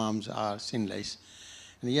prophets and imams are sinless.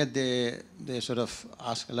 And yet they sort of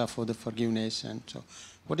ask Allah for the forgiveness. And so,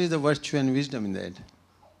 what is the virtue and wisdom in that?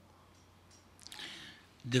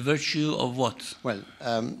 The virtue of what? Well,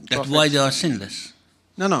 that why they are sinless?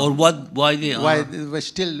 No. Or what? Why they are? Why they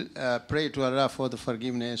still pray to Allah for the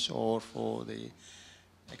forgiveness or for the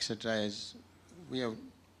etc. As we have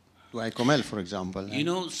Dua Kamel, for example. You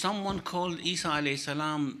know, someone called Isa alayhi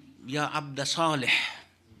salam, Ya Abda Salih,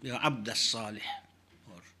 Ya Abda Salih,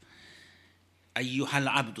 or Ayyuhal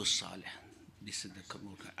Abdus Salih. This is the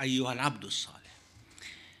Kabul. Ayyuhal Abdus Salih.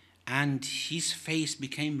 And his face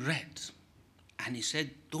became red. And he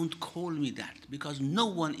said, don't call me that, because no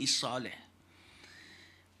one is Salih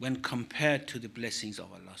when compared to the blessings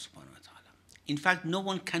of Allah subhanahu wa ta'ala. In fact, no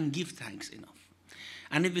one can give thanks enough.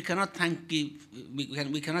 And if we cannot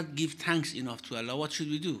give thanks enough to Allah, what should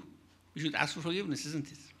we do? We should ask for forgiveness,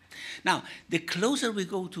 isn't it? Now, the closer we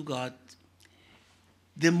go to God,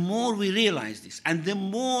 the more we realize this, and the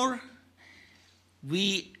more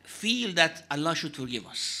we feel that Allah should forgive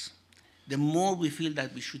us, the more we feel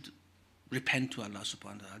that we should repent to Allah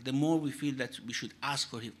subhanahu wa ta'ala, the more we feel that we should ask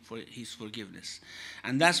for His forgiveness.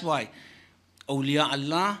 And that's why awliya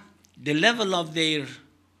Allah, the level of their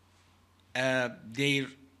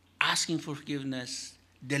asking for forgiveness,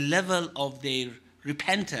 the level of their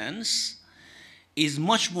repentance is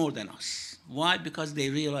much more than us. Why? Because they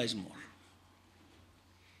realize more.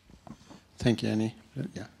 Thank you, Annie.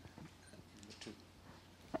 Yeah.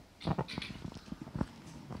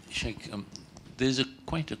 Sheikh, there's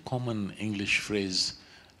quite a common English phrase,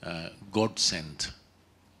 God sent.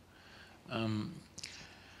 And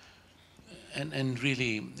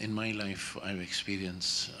really, in my life, I've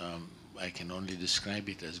experienced, I can only describe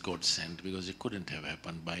it as God sent, because it couldn't have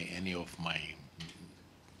happened by any of my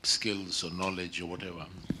skills or knowledge or whatever.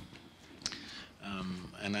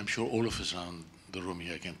 And I'm sure all of us around the room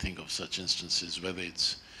here can think of such instances, whether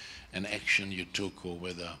it's an action you took or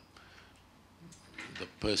whether the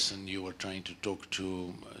person you were trying to talk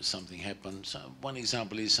to, something happened. So one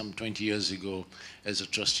example is some 20 years ago, as a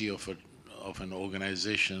trustee of an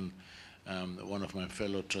organization, one of my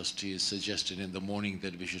fellow trustees suggested in the morning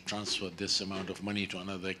that we should transfer this amount of money to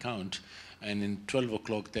another account, and in 12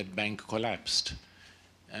 o'clock that bank collapsed.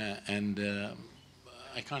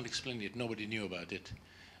 I can't explain it, nobody knew about it.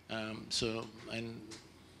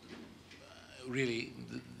 Really,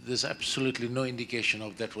 there's absolutely no indication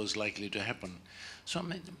of that was likely to happen. So I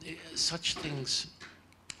mean, such things,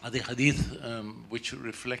 are there hadith which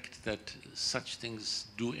reflect that such things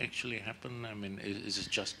do actually happen? I mean, is it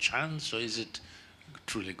just chance, or is it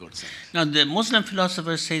truly God sent? Now, the Muslim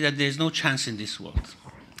philosophers say that there is no chance in this world.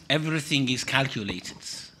 Everything is calculated.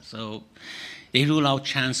 So they rule out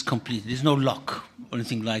chance completely. There's no luck or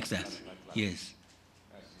anything like that. Yes.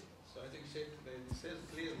 So I think Sheikh, they said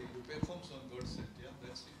clearly, you perform on God sent, yeah,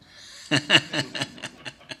 that's it.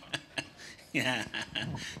 Yeah,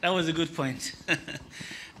 that was a good point.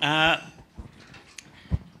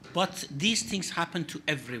 But these things happen to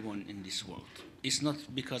everyone in this world. It's not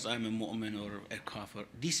because I'm a mu'min or a kafir.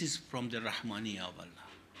 This is from the Rahmaniyya of Allah.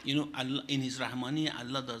 You know, Allah, in His Rahmaniyya,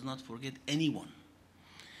 Allah does not forget anyone.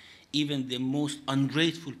 Even the most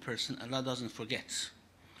ungrateful person, Allah doesn't forget.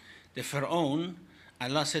 The Pharaoh,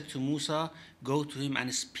 Allah said to Musa, go to him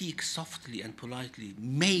and speak softly and politely.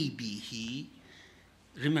 Maybe he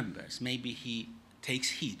remembers, maybe he takes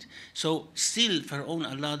heed. So still, Pharaoh,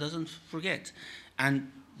 Allah doesn't forget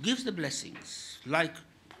and gives the blessings, like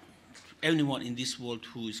anyone in this world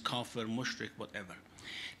who is kafir, mushrik, whatever.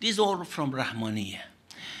 These are all from Rahmaniyya.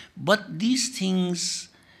 But these things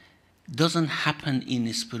doesn't happen in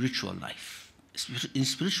a spiritual life. In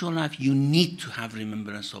spiritual life, you need to have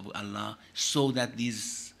remembrance of Allah so that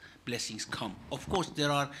these blessings come. Of course,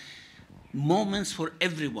 there are moments for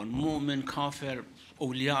everyone, mu'min, kafir,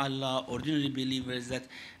 awliya Allah, ordinary believers, that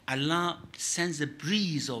Allah sends a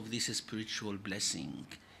breeze of this spiritual blessing,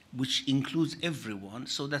 which includes everyone,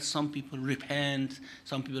 so that some people repent,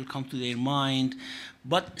 some people come to their mind,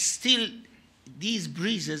 but still these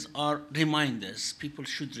breezes are reminders. People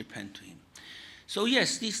should repent to Him. So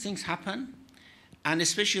yes, these things happen, and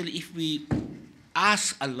especially if we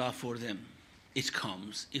ask Allah for them, it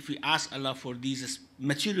comes. If we ask Allah for these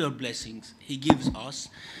material blessings, He gives us,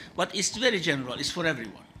 but it's very general, it's for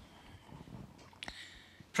everyone.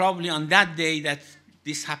 Probably on that day that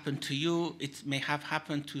this happened to you, it may have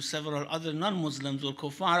happened to several other non-Muslims or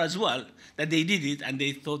kuffar as well, that they did it and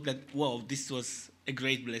they thought that, wow, this was a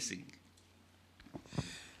great blessing.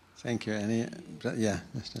 Thank you, Annie. Yeah.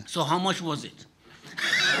 So how much was it?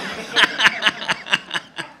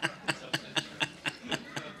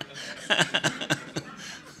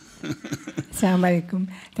 Assalamu alaikum.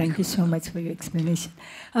 Thank you so much for your explanation.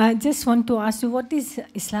 I just want to ask you, what is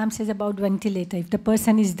Islam says about ventilator? If the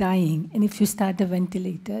person is dying and if you start a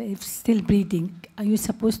ventilator, if still breathing, are you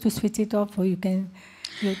supposed to switch it off, or you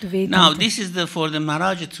have to wait? Now, this is for the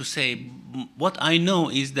Maraj to say. What I know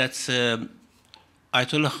is that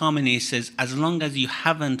Ayatollah Khamenei says, as long as you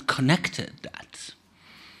haven't connected that,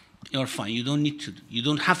 you're fine. You don't need to. You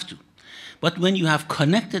don't have to. But when you have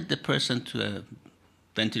connected the person to a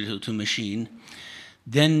ventilator, to a machine,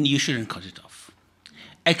 then you shouldn't cut it off.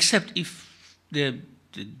 Except if the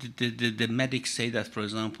medics say that, for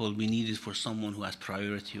example, we need it for someone who has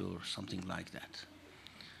priority or something like that.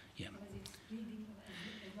 Yeah.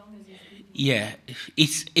 Yeah,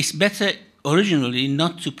 it's better originally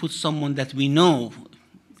not to put someone that we know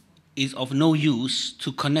is of no use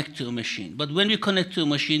to connect to a machine. But when we connect to a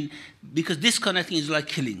machine, because disconnecting is like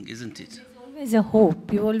killing, isn't it? There's always a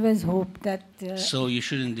hope. You always hope that... So you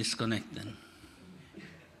shouldn't disconnect then.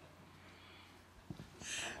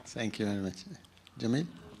 Thank you very much. Jamil?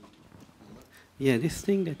 Yeah, this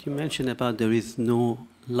thing that you mentioned about there is no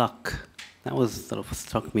luck, that was sort of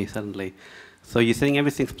struck me suddenly. So you're saying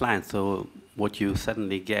everything's planned, so what you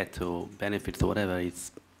suddenly get or benefits or whatever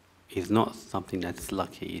is not something that's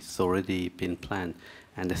lucky, it's already been planned.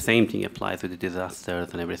 And the same thing applies with the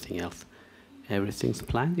disasters and everything else. Everything's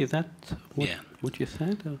planned, is that what you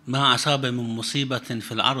said? ما أصاب من مصيبة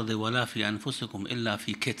في الأرض ولا في أنفسكم إلا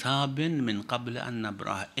في كتاب من قبل أن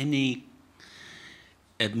نبرأها. Any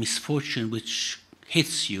misfortune which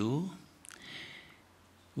hits you,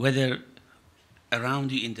 whether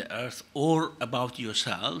around you in the earth or about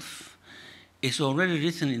yourself, is already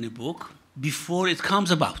written in a book before it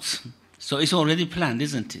comes about. So it's already planned,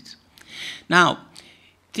 isn't it? Now,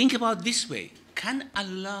 think about this way. Can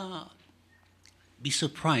Allah be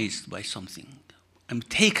surprised by something? I'm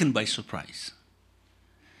taken by surprise.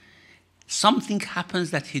 Something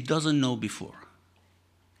happens that he doesn't know before.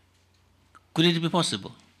 Could it be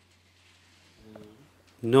possible?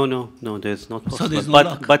 No, there's not possible. So there's no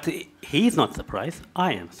luck. But he's not surprised.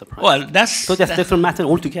 I am surprised. Well, that's different matter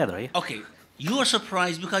altogether. Yeah? Okay, you are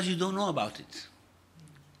surprised because you don't know about it.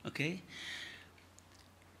 Okay?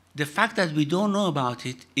 The fact that we don't know about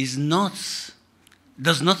it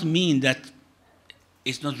does not mean that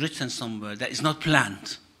it's not written somewhere, that it's not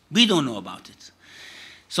planned. We don't know about it.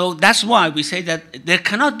 So that's why we say that there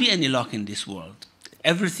cannot be any luck in this world.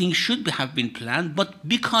 Everything should have been planned, but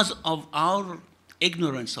because of our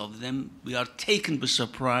ignorance of them, we are taken by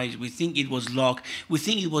surprise. We think it was luck. We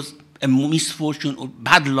think it was a misfortune or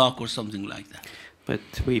bad luck or something like that. But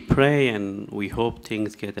we pray and we hope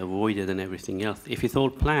things get avoided and everything else. If it's all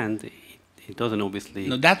planned, it doesn't obviously...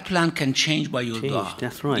 No, that plan can change by your dua.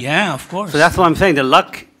 That's right. Yeah, of course. So that's what I'm saying.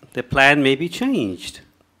 The plan may be changed.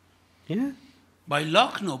 Yeah? By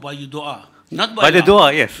luck, no, by your dua. Not by the luck.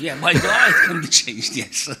 dua, yes. Yeah, by dua it can be changed,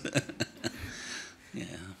 yes. Yeah.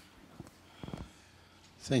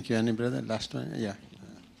 Thank you, Annie, brother. Last one, yeah.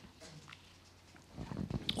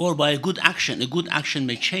 Or by a good action. A good action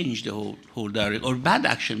may change the whole direction, or bad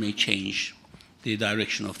action may change the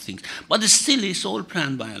direction of things. But still, it's all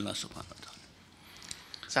planned by Allah subhanahu wa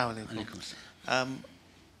ta'ala. Assalamu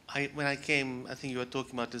alaikum. When I came, I think you were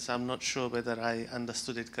talking about this. I'm not sure whether I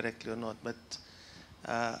understood it correctly or not, but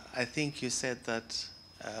I think you said that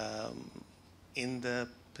in the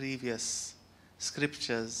previous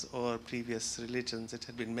scriptures or previous religions, it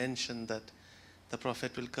had been mentioned that the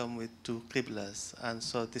Prophet will come with two qiblas, and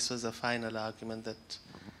so this was a final argument that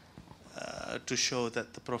to show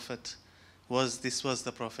that the Prophet was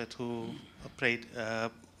the Prophet who prayed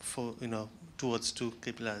towards two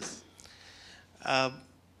qiblas.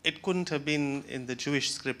 It couldn't have been in the Jewish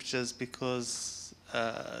scriptures because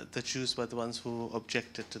the Jews were the ones who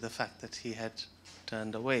objected to the fact that he had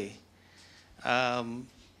turned away.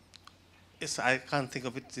 I can't think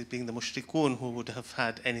of it as being the mushrikun who would have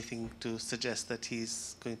had anything to suggest that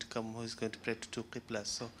he's going to come, who's going to pray to two qiblas.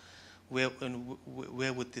 So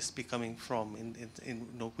where would this be coming from?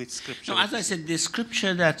 In which scripture? No, as I said, the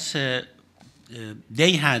scripture that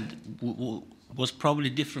they had was probably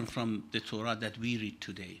different from the Torah that we read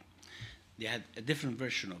today. They had a different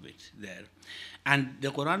version of it there. And the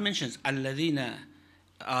Quran mentions, الَّذِينَ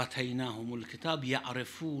آتَيْنَاهُمُ الْكِتَابِ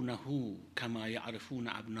يَعْرِفُونَهُ كَمَا يَعْرِفُونَ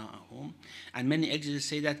أَبْنَاءَهُم. And many exegetes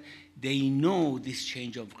say that they know this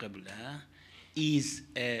change of Qibla is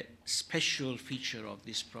a special feature of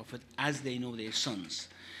this Prophet as they know their sons.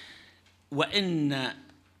 وَإِنَّ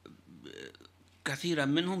كثيرا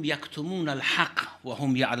منهم يكتمون الحق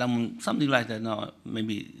وهم يعلمون, something like that. Now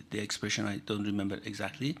maybe the expression I don't remember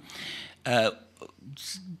exactly.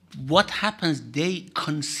 what happens, they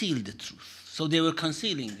conceal the truth. So they were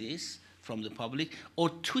concealing this from the public or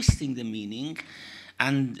twisting the meaning,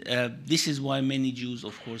 and this is why many Jews,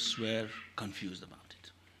 of course, were confused about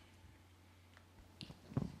it.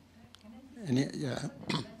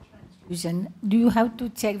 Do you have to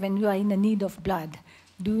check when you are in a need of blood?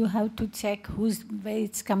 Do you have to check where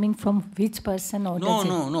it's coming from, which person, or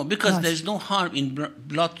no, because there's no harm in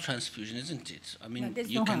blood transfusion, isn't it? I mean,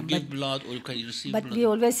 you can give blood or you can receive blood. But we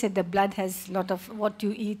always said the blood has a lot of what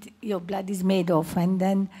you eat, your blood is made of, and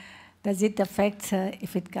then does it affect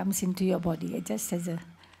if it comes into your body? It just as a...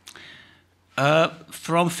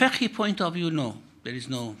 From fiqh point of view, no, there is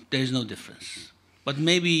no difference. But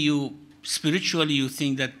maybe you spiritually you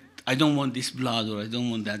think that I don't want this blood or I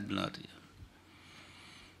don't want that blood.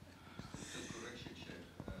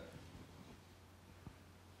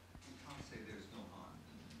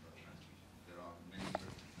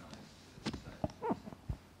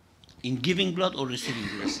 In giving blood or receiving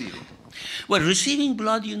blood? Receiving. Well, receiving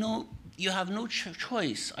blood, you know, you have no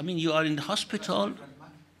choice. I mean, you are in the hospital.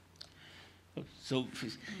 So,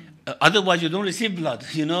 otherwise you don't receive blood,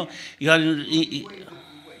 you know. You are in, like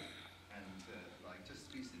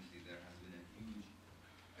just recently there has been a huge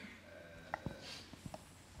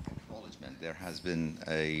acknowledgement. There has been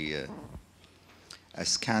a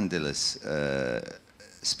scandalous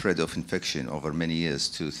spread of infection over many years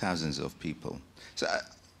to thousands of people. So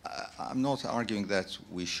I'm not arguing that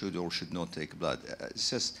we should or should not take blood. It's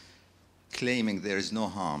just claiming there is no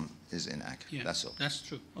harm is inaccurate. yeah, that's all. That's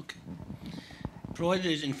true. Okay. Provided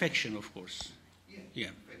there is infection, of course. Yeah.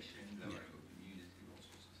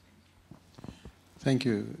 Thank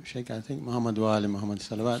you, Sheikh. I think Muhammad wa ali Muhammad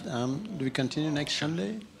Salawat. Do we continue next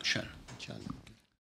Sunday? Sure. Inshallah.